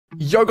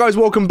Yo guys,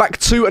 welcome back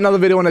to another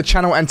video on the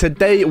channel, and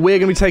today we're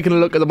going to be taking a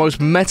look at the most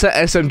meta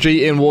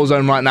SMG in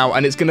Warzone right now,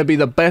 and it's going to be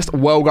the best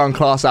WELGUN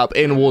class app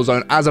in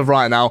Warzone as of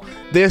right now.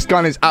 This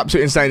gun is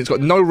absolutely insane. It's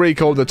got no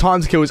recoil, the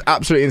time to kill is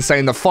absolutely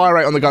insane, the fire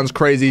rate on the gun's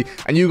crazy,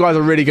 and you guys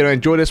are really going to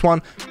enjoy this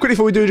one. Quickly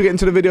before we do get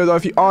into the video though,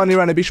 if you are new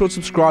around here, be sure to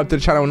subscribe to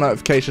the channel,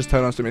 notifications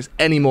turn on so you don't miss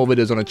any more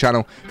videos on the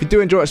channel. If you do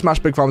enjoy it, smash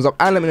big thumbs up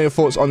and let me know your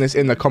thoughts on this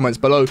in the comments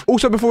below.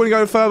 Also, before we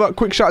go further,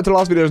 quick shout out to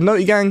last video's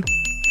Naughty Gang.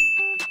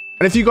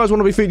 And if you guys want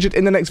to be featured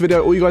in the next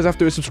video, all you guys have to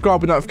do is subscribe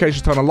with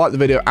notifications turn on, like the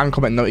video, and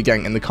comment Naughty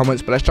Gang in the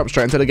comments. But let's jump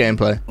straight into the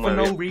gameplay. For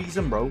no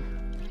reason, bro.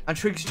 And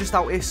Triggs just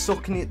out here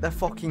sucking at their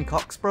fucking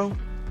cocks, bro.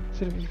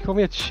 You call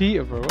me a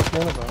cheater, bro. What's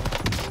going on about?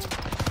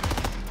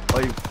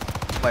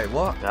 Wait,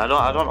 what? Yeah,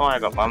 I don't know why I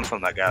got banned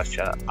from that guy's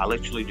chat. I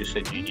literally just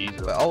said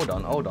GG. Wait, hold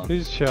on.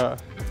 Who's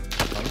chat?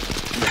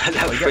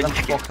 Oh, get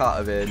the fuck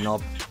out of here,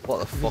 knob. What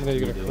the fuck are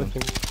you doing?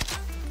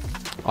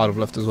 I'd have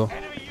left as well.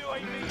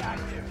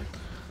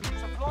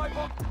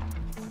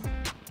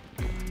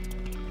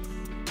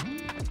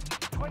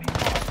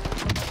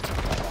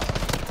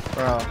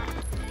 Bro,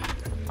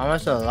 I'm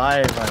still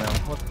alive right now.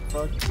 What the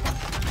fuck?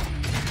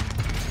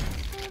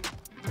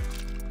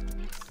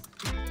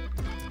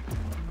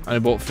 I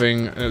bought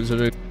thing, and it was a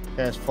big...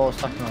 Yeah, it's 4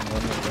 stacking on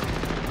one.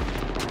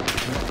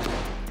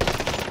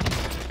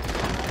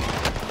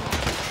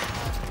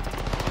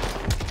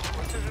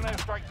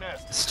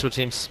 It's 2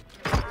 teams.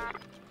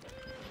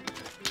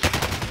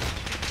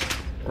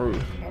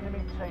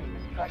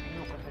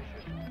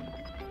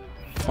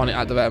 Finally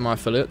activated my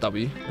affiliate,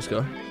 W. Let's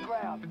go.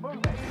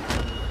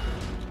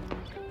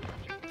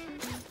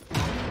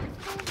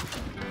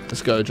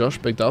 Let's go, Josh.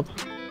 Big dub.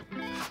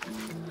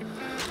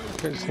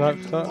 Get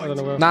sniped that. I don't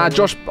know where. Nah,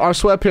 Josh, I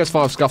swear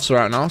PS5 scuffs are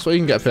out now, so you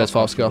can get a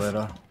PS5 scuff.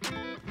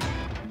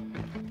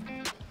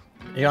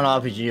 You got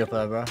an RPG up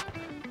there, bro.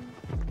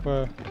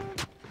 Where?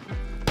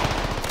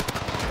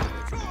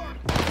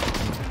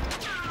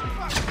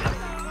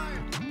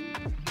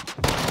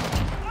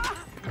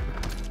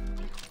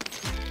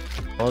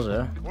 Was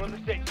it?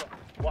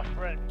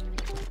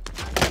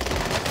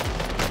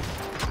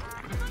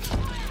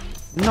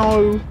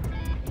 No.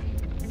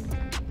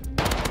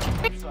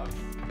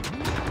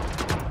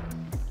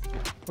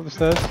 Up the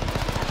stairs.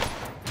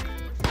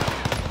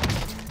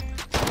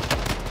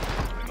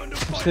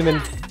 I'm stimming.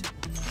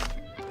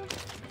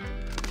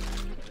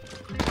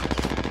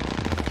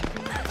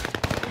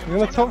 You're on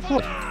the top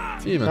floor.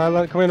 Fuming.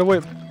 Nah, come in a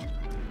whip.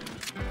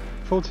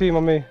 Full team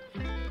on me.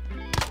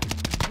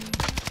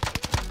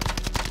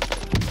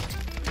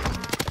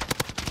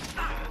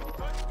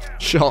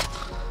 Shot.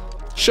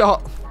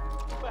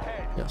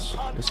 Yes.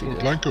 Yes, he did.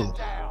 Blanco,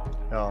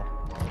 Yeah.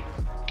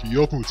 can you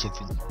help me with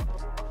something?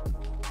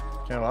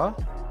 You know what?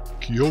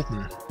 Can you help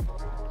me?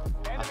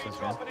 That's this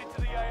one.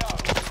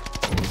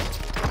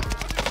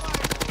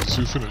 It's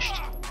you finished.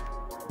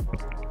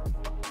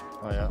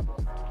 Oh, yeah.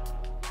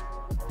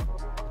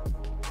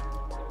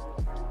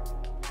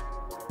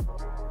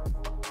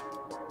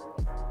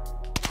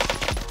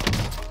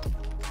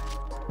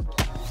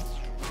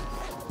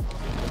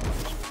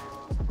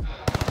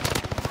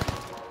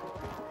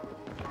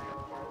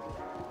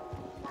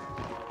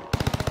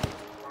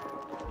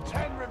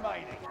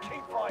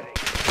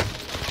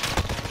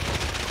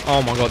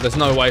 Oh my god, there's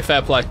no way.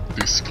 Fair play.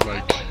 This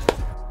like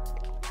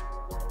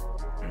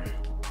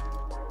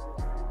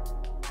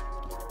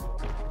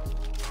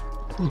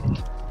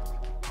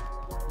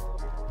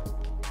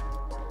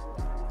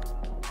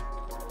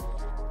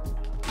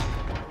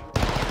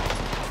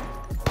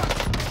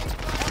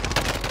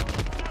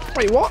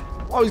Wait, what?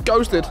 Oh, he's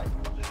ghosted.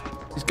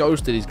 He's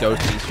ghosted.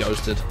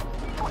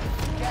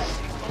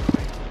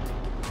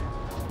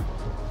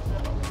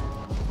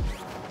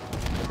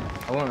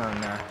 I want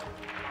on there.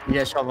 You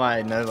get shot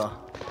by Nova.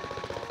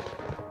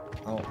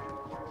 Oh.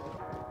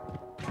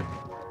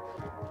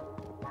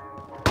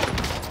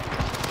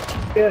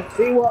 Yeah,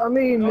 see what I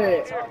mean,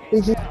 mate?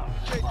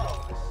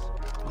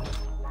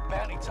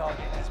 Bounty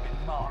target has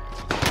been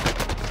marked.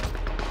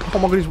 Oh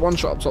my god, he's one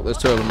shot up top. There's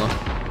 2 of them though.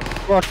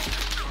 What?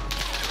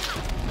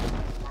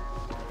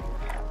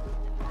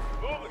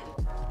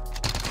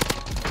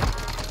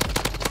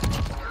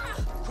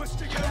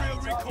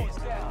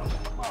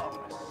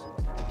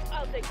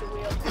 I'll take the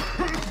wheel.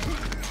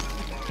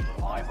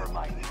 5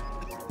 remaining.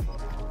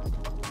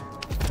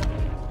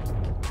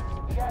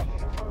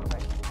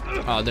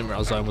 Oh, I didn't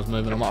realize zone was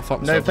moving. I might have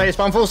fucked No myself. face,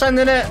 but I'm full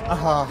sending it.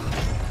 Aha.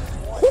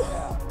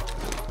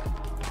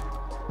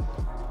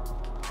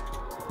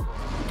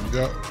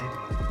 yeah.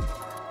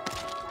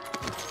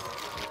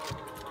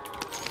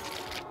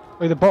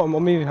 Wait, the bottom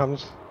on me,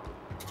 Hams.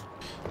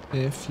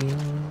 If you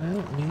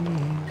let me.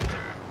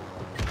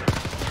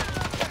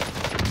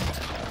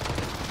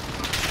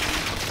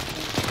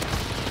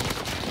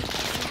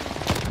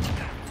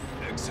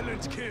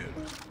 Excellent kill.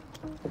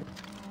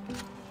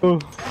 Oh,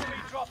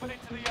 Dropping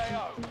into the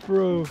AO.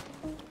 bro.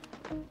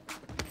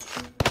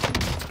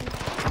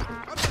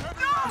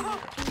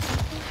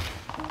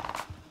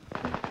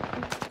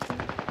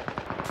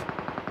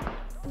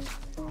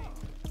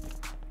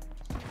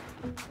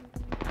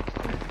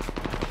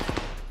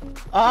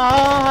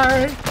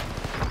 Ah!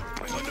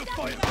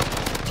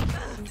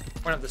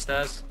 Went up the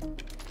stairs.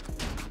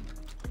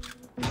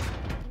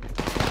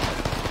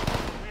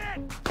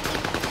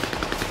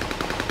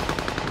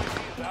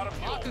 Out of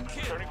fuel.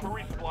 Turning for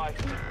resupply.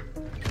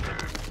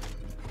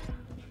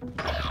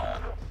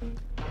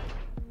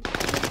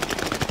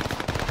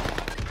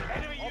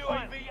 Enemy UAV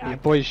Your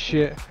active. boy's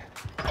shit.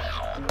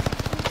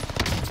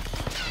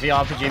 The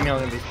RPG meal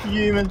gonna be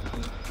human.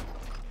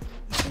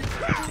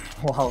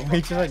 Wow, we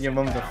just like your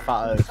mum's a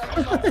fat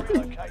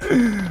ass.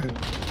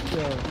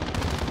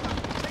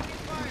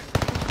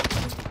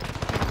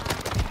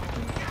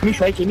 Mich.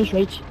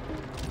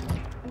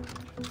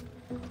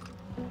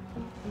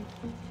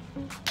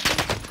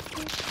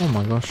 Oh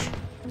my gosh.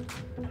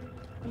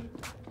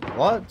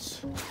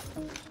 What?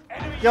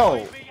 Enemy Yo.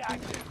 UAV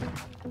active.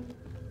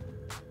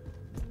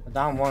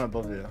 Down one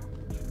above you.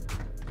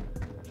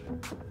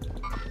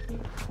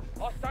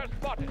 Hostile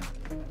spotted.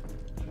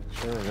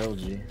 Sure, real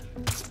G.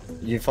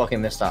 You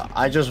fucking missed that.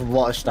 I just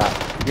watched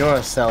that. You're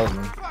a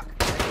salesman.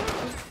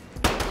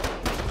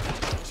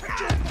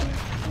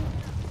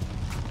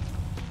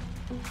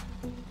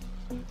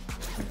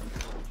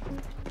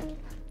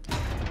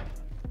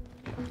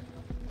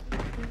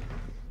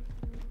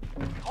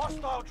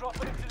 Hostile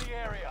dropping into the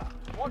area.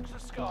 Watch the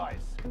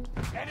skies.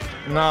 Enemy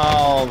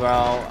No,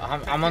 bro.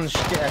 I'm on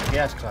shit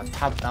FPS because I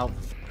tapped out.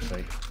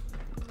 Like,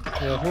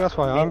 Yeah, I think that's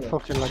why I'm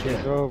fucking like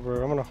as well,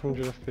 bro. I'm on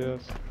 100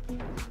 FPS.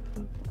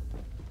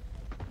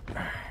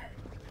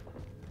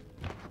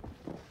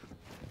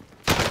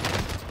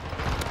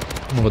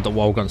 Oh my god, the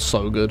wall gun's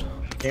so good.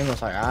 game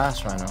looks like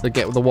ass right now.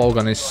 The wall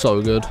gun is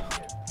so good.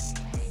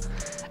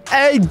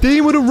 Hey,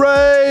 Dean with a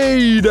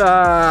raid!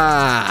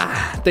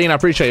 Dean, I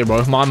appreciate you,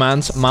 bro. My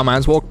man's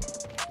walk.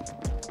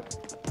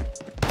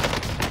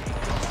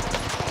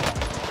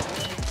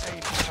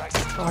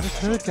 Oh, I just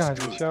heard guys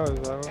in the showers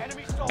though.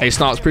 Hey,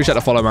 Snarks, appreciate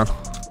the follow, man.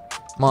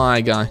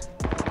 My guy.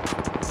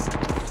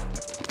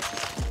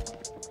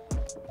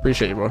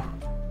 Appreciate you, bro.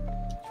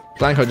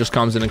 Blanco just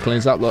comes in and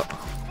cleans up, look.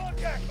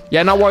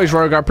 Yeah, no worries,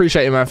 Rogue. I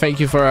appreciate you, man. Thank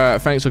you for,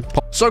 thanks for...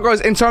 So,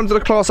 guys, in terms of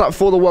the class up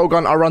for the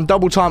Wellgun, I run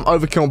double time,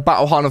 overkill, and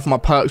battle harder for my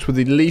perks with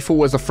the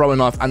lethal as the throwing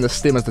knife and the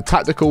stim as the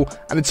tactical.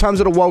 And in terms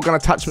of the Wellgun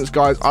attachments,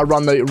 guys, I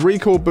run the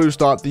recoil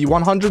booster, the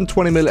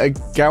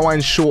 120mm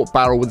Gawain short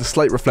barrel with the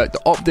slate reflector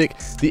optic,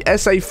 the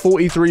SA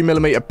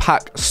 43mm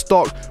pack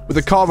stock with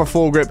the Carver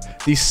foregrip,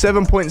 the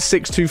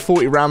 7.62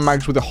 40 round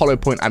mags with the hollow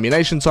point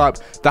ammunition type,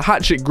 the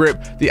hatchet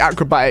grip, the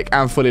acrobatic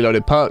and fully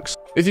loaded perks.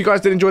 If you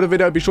guys did enjoy the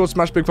video, be sure to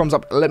smash big thumbs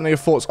up. Let me know your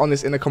thoughts on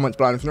this in the comments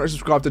below. And if you're not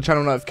subscribed to the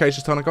channel,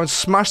 notifications turn on, go and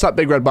smash that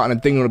big red button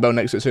and ding on the bell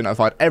next to it so you're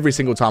notified every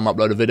single time I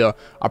upload a video.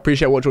 I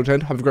appreciate watching till the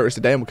end. Have a great rest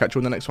of the day, and we'll catch you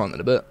on the next one in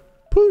a bit.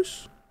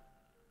 Peace.